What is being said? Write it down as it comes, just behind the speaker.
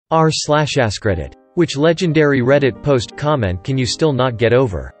r/AskReddit. Which legendary Reddit post comment can you still not get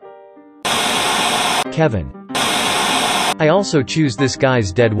over? Kevin. I also choose this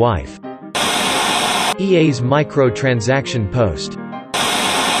guy's dead wife. EA's microtransaction post.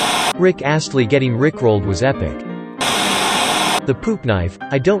 Rick Astley getting rickrolled was epic. The poop knife,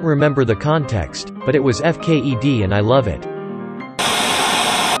 I don't remember the context, but it was FKED and I love it.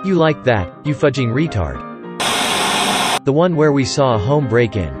 You like that, you fudging retard. The one where we saw a home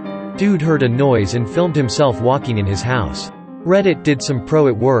break-in. Dude heard a noise and filmed himself walking in his house. Reddit did some pro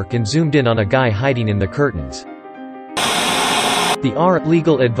at work and zoomed in on a guy hiding in the curtains. The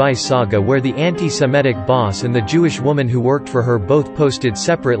legal advice saga where the anti-Semitic boss and the Jewish woman who worked for her both posted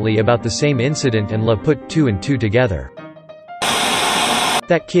separately about the same incident and put 2 and 2 together.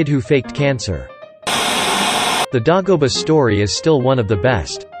 That kid who faked cancer. The Dagoba story is still one of the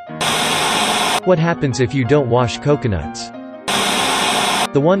best. What happens if you don't wash coconuts?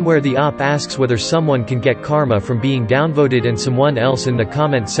 The one where the op asks whether someone can get karma from being downvoted and someone else in the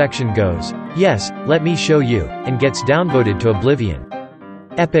comment section goes, "Yes, let me show you," and gets downvoted to oblivion.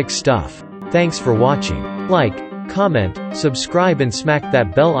 Epic stuff. Thanks for watching. Like, comment, subscribe and smack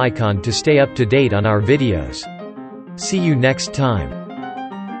that bell icon to stay up to date on our videos. See you next time.